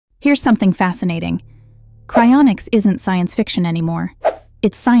Here's something fascinating. Cryonics isn't science fiction anymore.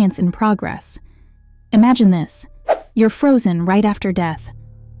 It's science in progress. Imagine this. You're frozen right after death,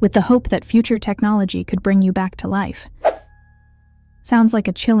 with the hope that future technology could bring you back to life. Sounds like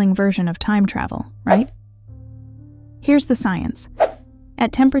a chilling version of time travel, right? Here's the science.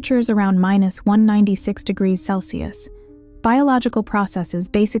 At temperatures around -196 degrees Celsius, biological processes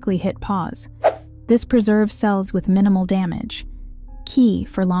basically hit pause. This preserves cells with minimal damage, key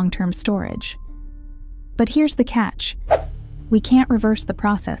for long-term storage. But here's the catch. We can't reverse the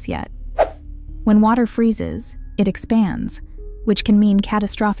process yet. When water freezes, it expands, which can mean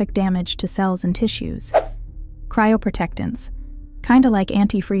catastrophic damage to cells and tissues. Cryoprotectants, kinda like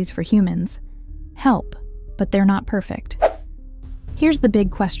antifreeze for humans, help, but they're not perfect. Here's the big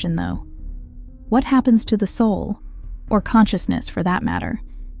question though. What happens to the soul, or consciousness for that matter,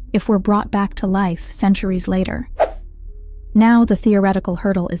 if we're brought back to life centuries later? Now the theoretical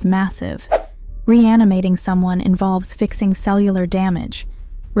hurdle is massive. Reanimating someone involves fixing cellular damage,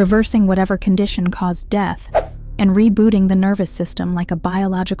 reversing whatever condition caused death, and rebooting the nervous system like a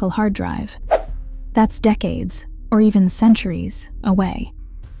biological hard drive. That's decades, or even centuries, away.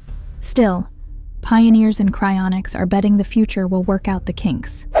 Still, pioneers in cryonics are betting the future will work out the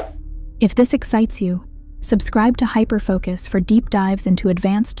kinks. If this excites you, subscribe to Hyperfocus for deep dives into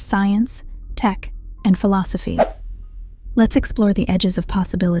advanced science, tech, and philosophy. Let's explore the edges of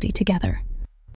possibility together.